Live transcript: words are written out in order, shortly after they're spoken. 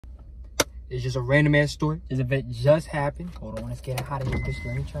It's just a random ass story. This event just happened. Hold on, it's getting hot in this bitch.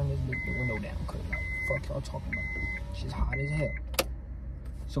 Let me turn this bitch the window down. Cause like, fuck y'all talking about. Shit's hot as hell.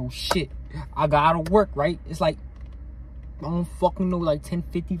 So shit, I got out of work, right? It's like, I don't fucking know, like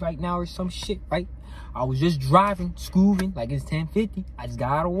 10:50 right now or some shit, right? I was just driving, scooting, like it's 10:50. I just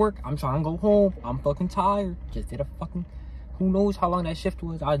got out of work. I'm trying to go home. I'm fucking tired. Just did a fucking, who knows how long that shift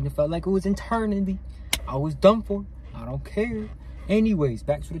was. I felt like it was eternity. I was done for. I don't care. Anyways,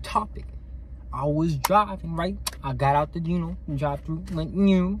 back to the topic. I was driving, right? I got out the, drive through, like,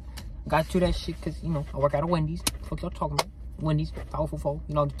 got to that shit because, I work out of Wendy's. Fuck y'all talking about? Wendy's, 544,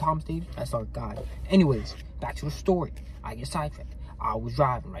 the Tom stage. That's our guy. Anyways, back to the story. I get sidetracked. I was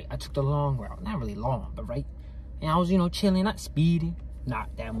driving, right? I took the long route. Not really long, but right? And I was, chilling, not speeding.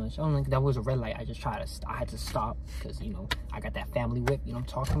 Not that much. I don't think that was a red light. I just tried to, I had to stop because, I got that family whip. I'm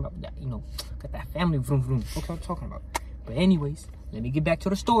talking about that, got that family vroom vroom. What I'm talking about. But anyways, let me get back to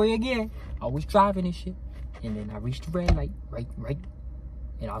the story again. I was driving and shit. And then I reached the red light, right?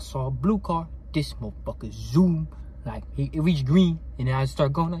 And I saw a blue car. This motherfucker zoom. Like, it reached green. And then I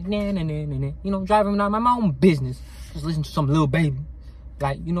start going like, nah. Driving out my own business. Just listen to some little baby.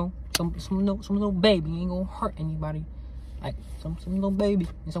 Like, some little baby ain't gonna hurt anybody. Like, some little baby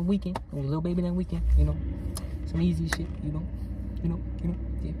and some weekend. A little baby that weekend, Some easy shit, yeah.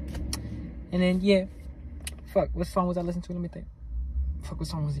 And then, yeah. Fuck, what song was I listening to? Let me think. Fuck, what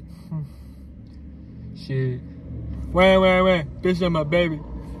song was it? Shit. Wait. This is my baby.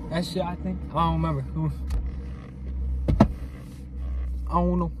 That shit, I think. I don't remember. I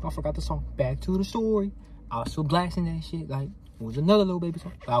don't know. I forgot the song. Back to the story. I was still blasting that shit. Like, it was another little baby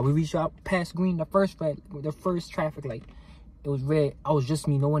song. We reached out past green, the first traffic light. It was red. I was just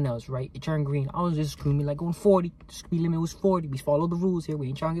me, no one else, right? It turned green. I was just screaming like going 40. The speed limit was 40. We follow the rules here. We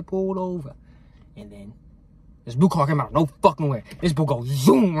ain't trying to get pulled over. And then this blue car came out of no fucking way. This blue goes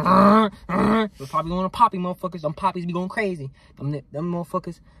zoom. We're probably going to poppy motherfuckers. Them poppies be going crazy. Them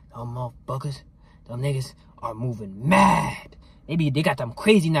motherfuckers, them niggas are moving mad. They got them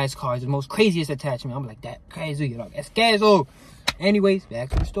crazy nice cars, the most craziest attachment. I'm like, that crazy, like, that's casual. Anyways, back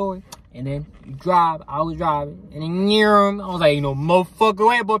to the story. And then you drive, I was driving, and then I was like, motherfucker,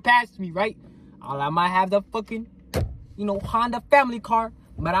 wait, boy, pass me, right? I might have the fucking, Honda family car,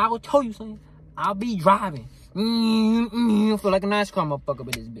 but I will tell you something. I'll be driving. Feel like a nice car motherfucker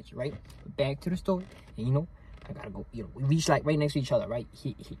with this bitch, right? Back to the story. And I gotta go, we reached like right next to each other, right?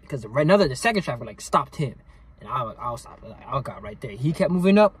 Because the second traffic like stopped him. And I stopped, like, I got right there. He kept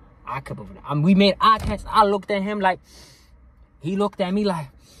moving up, I kept moving up. We made eye contact. I looked at him like, he looked at me like,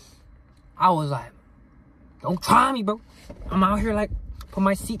 I was like, don't try me, bro. I'm out here like, put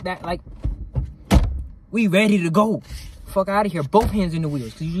my seat back, like, we ready to go. Fuck out of here. Both hands in the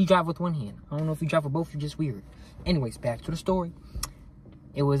wheels, because you usually drive with one hand. I don't know if you drive with both, you're just weird. Anyways, back to the story.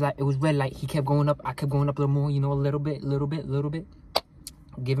 It was red light. He kept going up. I kept going up a little more, a little bit.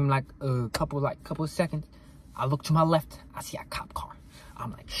 Give him like a couple of seconds. I look to my left. I see a cop car.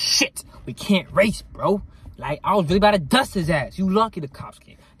 I'm like, shit, we can't race, bro. Like, I was really about to dust his ass. You lucky the cops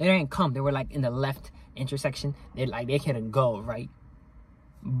came. They didn't come. They were like in the left intersection. They couldn't go, right?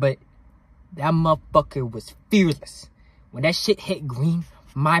 But that motherfucker was fearless. When that shit hit green,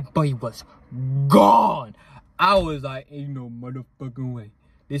 my boy was gone. I was like, ain't no motherfucking way.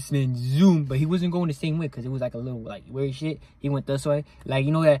 This man zoomed, but he wasn't going the same way because it was like a little like weird shit. He went this way, like,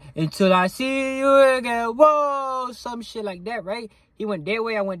 that until I see you again, whoa, some shit like that, right? He went their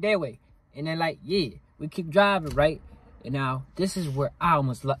way, I went their way, and then like, yeah, we keep driving, right? And now this is where I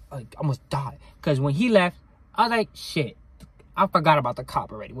almost died because when he left, I was like, shit, I forgot about the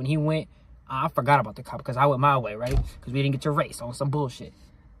cop already. When he went, I forgot about the cop because I went my way, right? Because we didn't get to race on some bullshit.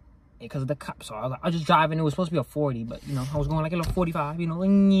 Because of the cops. So I was just driving. It was supposed to be a 40, but, I was going like a little 45, and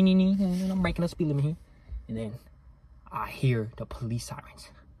I'm breaking the speed limit here. And then I hear the police sirens.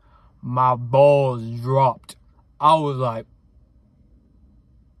 My balls dropped. I was like,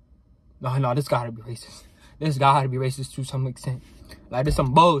 no, this gotta be racist. This gotta be racist to some extent. Like, there's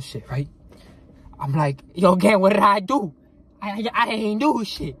some bullshit, right? I'm like, yo, gang, what did I do? I didn't do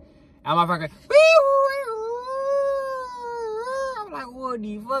shit. And my fucker, like, what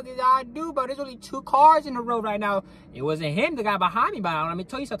the fuck did I do, bro? There's only 2 cars in the road right now. It wasn't him, the guy behind me, but let me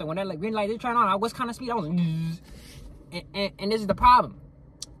tell you something. When that green light did turn on, I was kind of speed. I was like, and this is the problem.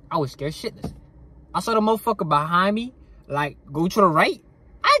 I was scared shitless. I saw the motherfucker behind me, like, go to the right.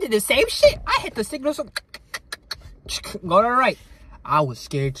 I did the same shit. I hit the signal, so go to the right. I was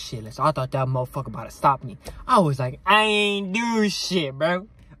scared shitless. I thought that motherfucker about to stop me. I was like, I ain't do shit, bro.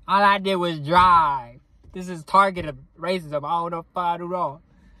 All I did was drive. This is targeted racism. I don't know if I do wrong.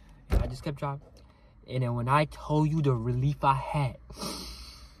 And I just kept driving. And then when I told you the relief I had,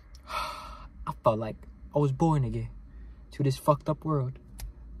 felt like I was born again to this fucked up world.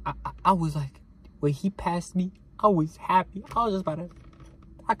 I was like, when he passed me, I was happy. I was just about to,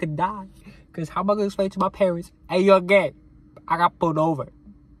 I could die. Because how am I going to explain to my parents, hey, yo, again, I got pulled over.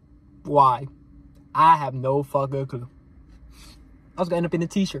 Why? I have no fucking clue. I was going to end up in a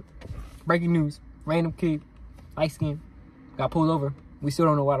t-shirt. Breaking news. Random kid. Light skin. Got pulled over. We still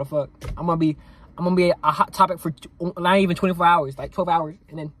don't know why the fuck. I'm gonna be a hot topic for not even 24 hours. Like 12 hours.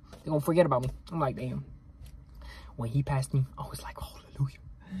 And then they're going to forget about me. I'm like, damn. When he passed me, I was like, hallelujah.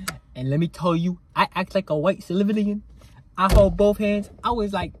 And let me tell you, I act like a white civilian. I hold both hands. I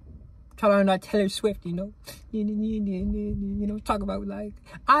was like, trying to learn that Taylor Swift, you know? You know, talk about like,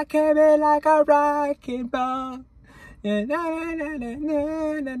 I came in like a wrecking ball. That's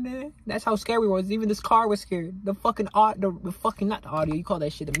how scary it was. Even this car was scared. The fucking not the audio, you call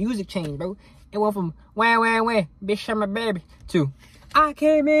that shit, the music changed, bro. It went from wah, bitch, I'm my baby, to I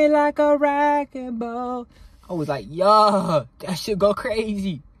came in like a wrecking ball. I was like, yeah, that shit go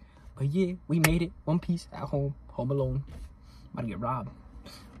crazy. But yeah, we made it. One piece at home alone. About to get robbed.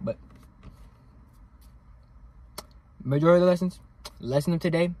 But majority of the lesson of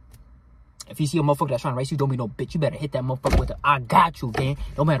today, if you see a motherfucker that's trying to race you, don't be no bitch. You better hit that motherfucker with a I got you, man.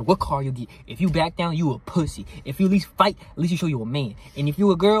 No matter what car you get. If you back down, you a pussy. If you at least fight, at least you show you a man. And if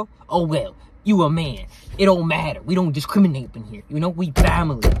you a girl, oh well, you a man. It don't matter. We don't discriminate in here. You know, we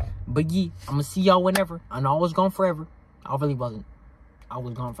family. But yeah, I'm gonna see y'all whenever. I know I was gone forever. I really wasn't. I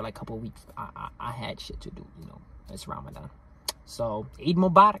was gone for like a couple of weeks. I had shit to do, you know. It's Ramadan. So, Eid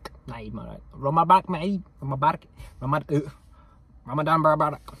Mubarak. Not Eid Mubarak. Ramadan Mubarak. Ramadan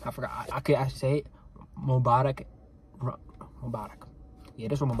Mubarak. I forgot. I could actually say it. Mubarak. Mubarak. Yeah,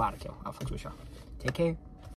 this was Mubarak, yo. I'll fix with y'all. Take care.